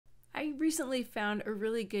recently found a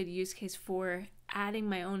really good use case for adding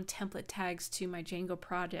my own template tags to my Django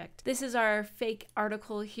project. This is our fake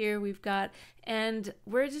article here we've got, and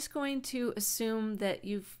we're just going to assume that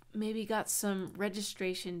you've maybe got some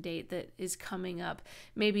registration date that is coming up,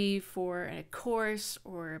 maybe for a course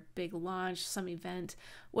or a big launch, some event,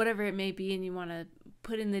 whatever it may be, and you want to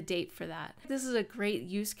put in the date for that. This is a great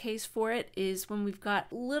use case for it, is when we've got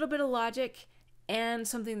a little bit of logic and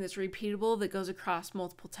something that's repeatable that goes across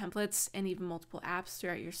multiple templates and even multiple apps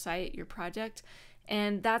throughout your site, your project.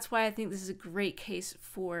 And that's why I think this is a great case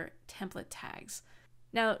for template tags.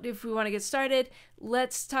 Now, if we want to get started,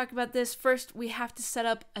 let's talk about this. First, we have to set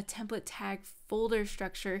up a template tag folder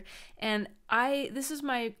structure. And this is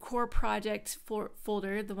my core project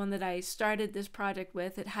folder, the one that I started this project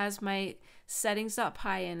with. It has my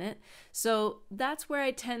settings.py in it. So that's where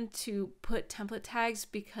I tend to put template tags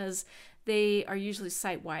because they are usually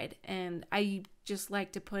site-wide, and I just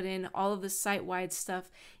like to put in all of the site-wide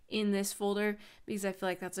stuff in this folder because I feel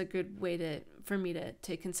like that's a good way for me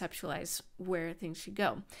to conceptualize where things should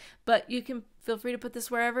go. But you can feel free to put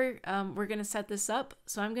this wherever. We're going to set this up.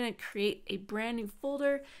 So I'm going to create a brand new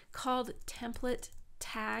folder called template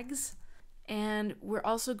tags, and we're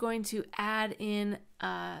also going to add in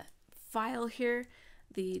a file here,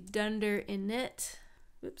 the dunder init.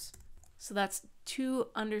 Oops. So that's 2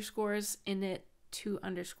 underscores init 2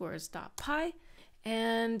 underscores.py.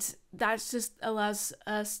 And that just allows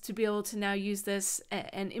us to be able to now use this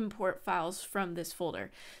and import files from this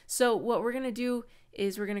folder. So what we're going to do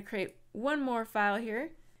is we're going to create one more file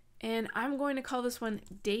here, and I'm going to call this one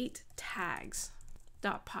date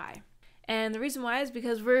tags.py. And the reason why is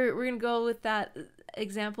because we're going to go with that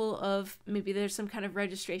example of maybe there's some kind of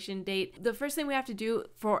registration date. The first thing we have to do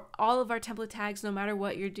for all of our template tags, no matter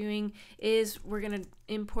what you're doing, is we're going to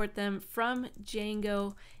import them from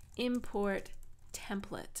Django import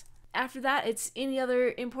template. After that, it's any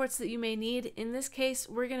other imports that you may need. In this case,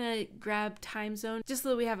 we're going to grab time zone just so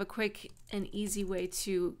that we have a quick and easy way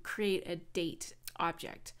to create a date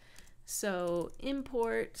object. So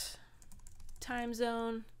import time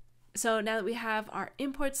zone. So now that we have our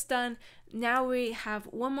imports done, now we have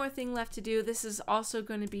one more thing left to do. This is also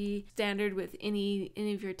going to be standard with any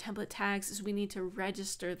of your template tags, is we need to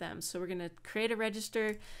register them. So we're going to create a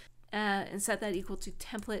register and set that equal to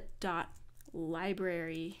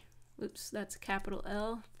template.library. Oops, that's a capital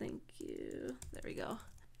L. Thank you. There we go.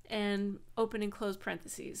 And open and close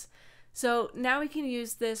parentheses. So now we can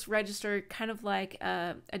use this register kind of like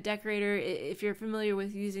a decorator. If you're familiar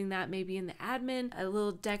with using that maybe in the admin, a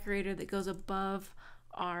little decorator that goes above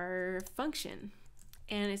our function.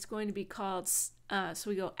 And it's going to be called, so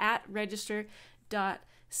we go at register dot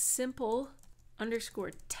simple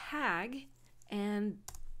underscore tag, and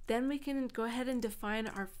then we can go ahead and define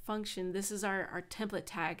our function. This is our template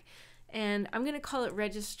tag, and I'm going to call it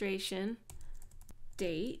registration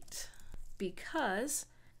date because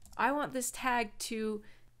I want this tag to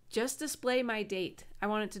just display my date. I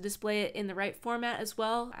want it to display it in the right format as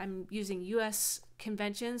well. I'm using US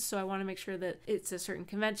conventions, so I want to make sure that it's a certain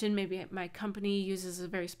convention. Maybe my company uses a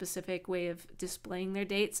very specific way of displaying their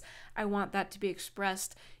dates. I want that to be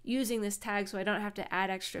expressed using this tag so I don't have to add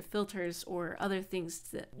extra filters or other things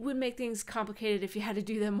that would make things complicated if you had to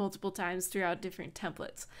do them multiple times throughout different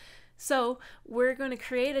templates. So we're going to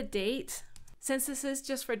create a date. Since this is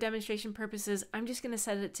just for demonstration purposes, I'm just going to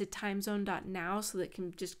set it to timezone.now so that it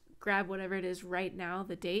can just grab whatever it is right now,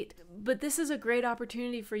 the date. But this is a great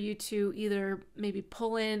opportunity for you to either maybe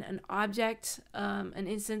pull in an object, an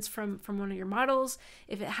instance from one of your models,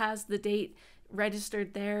 if it has the date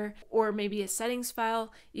registered there, or maybe a settings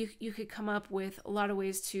file. You could come up with a lot of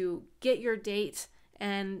ways to get your date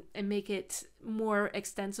and make it more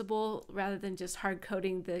extensible rather than just hard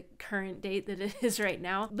coding the current date that it is right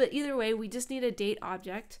now. But either way, we just need a date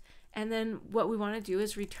object, and then what we want to do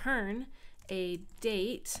is return a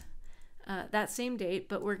date, that same date,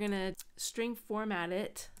 but we're going to string format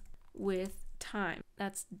it with time.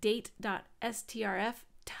 That's date.strf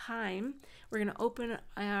time. We're going to open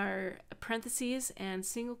our parentheses and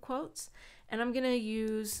single quotes, and I'm going to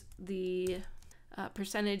use the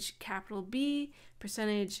percentage capital B,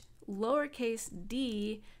 percentage lowercase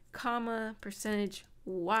d, comma, percentage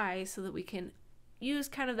y, so that we can use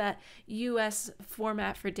kind of that US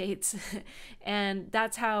format for dates. And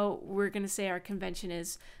that's how we're going to say our convention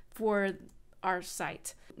is for our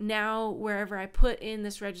site. Now, wherever I put in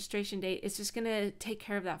this registration date, it's just going to take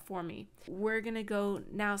care of that for me. We're going to go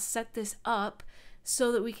now set this up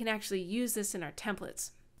so that we can actually use this in our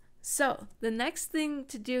templates. So the next thing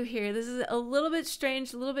to do here, this is a little bit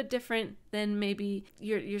strange, a little bit different than maybe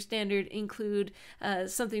your standard include,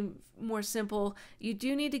 something more simple. You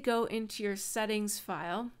do need to go into your settings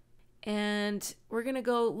file, and we're gonna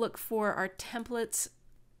go look for our templates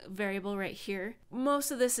variable right here. Most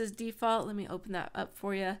of this is default. Let me open that up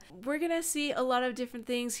for you. We're gonna see a lot of different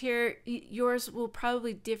things here. Yours will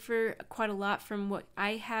probably differ quite a lot from what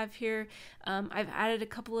I have here. I've added a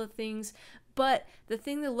couple of things, but the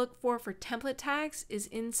thing to look for template tags is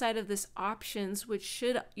inside of this options, which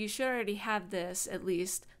you should already have this at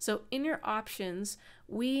least. So in your options,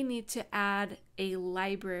 we need to add a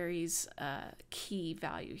libraries key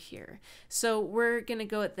value here. So we're going to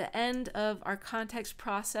go at the end of our context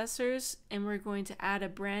processors, and we're going to add a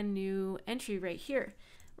brand new entry right here.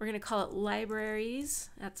 We're going to call it libraries,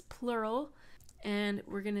 that's plural, and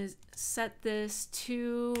we're going to set this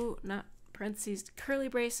to, not parentheses, curly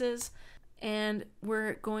braces, and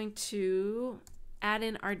we're going to add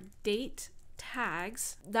in our date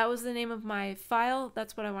tags. That was the name of my file.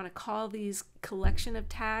 That's what I want to call these collection of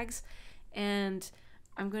tags. And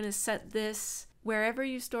I'm going to set this wherever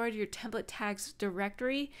you stored your template tags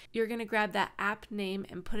directory. You're going to grab that app name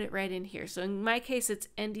and put it right in here. So in my case, it's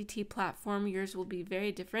NDT platform. Yours will be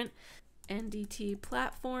very different. NDT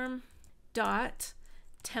platform dot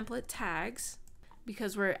template tags,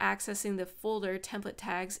 because we're accessing the folder template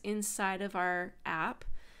tags inside of our app.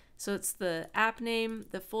 So it's the app name,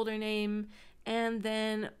 the folder name, and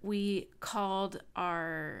then we called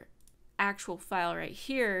our actual file right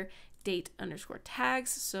here date underscore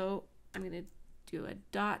tags. So I'm going to do a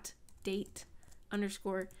dot date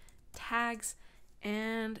underscore tags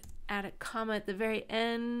and add a comma at the very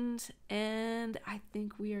end, and I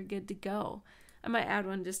think we are good to go. I might add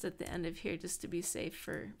one just at the end of here just to be safe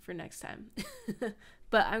for next time.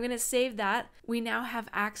 But I'm going to save that. We now have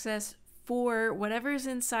access for whatever's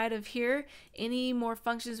inside of here. Any more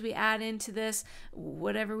functions we add into this,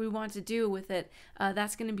 whatever we want to do with it,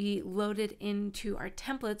 that's going to be loaded into our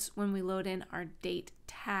templates when we load in our date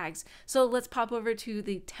tags. So let's pop over to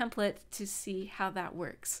the template to see how that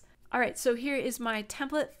works. All right, so here is my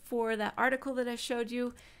template for that article that I showed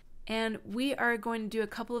you. And we are going to do a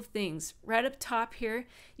couple of things. Right up top here,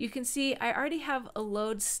 you can see I already have a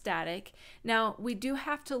load static. Now we do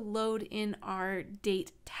have to load in our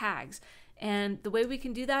date tags. And the way we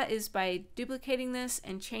can do that is by duplicating this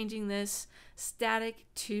and changing this static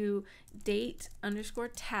to date underscore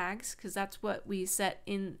tags, because that's what we set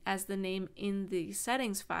in as the name in the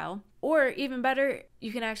settings file. Or even better,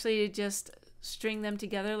 you can actually just string them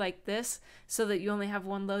together like this so that you only have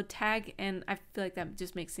one load tag, and I feel like that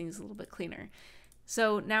just makes things a little bit cleaner.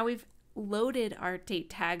 So now we've loaded our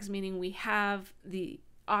date tags, meaning we have the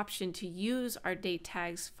option to use our date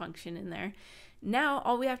tags function in there. Now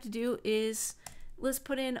all we have to do is let's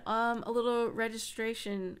put in a little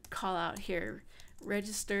registration call out here,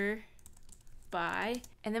 register by,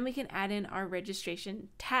 and then we can add in our registration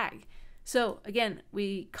tag. So again,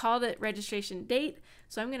 we called it registration date.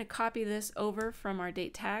 So I'm going to copy this over from our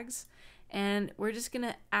date tags, and we're just going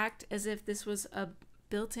to act as if this was a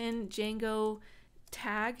built-in Django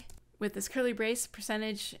tag with this curly brace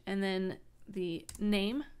percentage and then the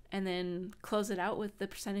name, and then close it out with the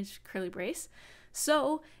percentage curly brace.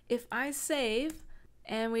 So if I save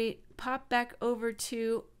and we pop back over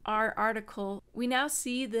to our article, we now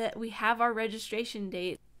see that we have our registration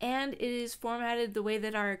date, and it is formatted the way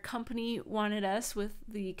that our company wanted us with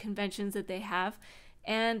the conventions that they have.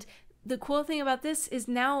 And the cool thing about this is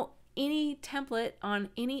now any template on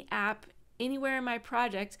any app, anywhere in my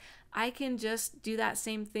project, I can just do that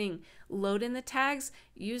same thing. Load in the tags,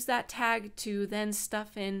 use that tag to then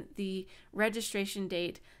stuff in the registration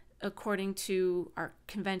date according to our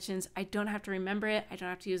conventions. I don't have to remember it. I don't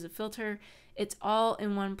have to use a filter. It's all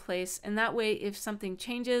in one place. And that way, if something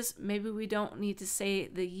changes, maybe we don't need to say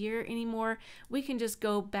the year anymore. We can just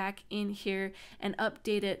go back in here and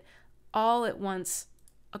update it all at once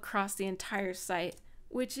across the entire site,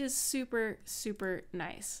 which is super, super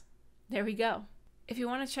nice. There we go. If you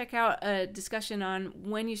want to check out a discussion on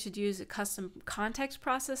when you should use a custom context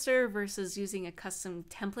processor versus using a custom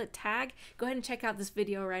template tag, go ahead and check out this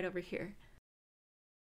video right over here.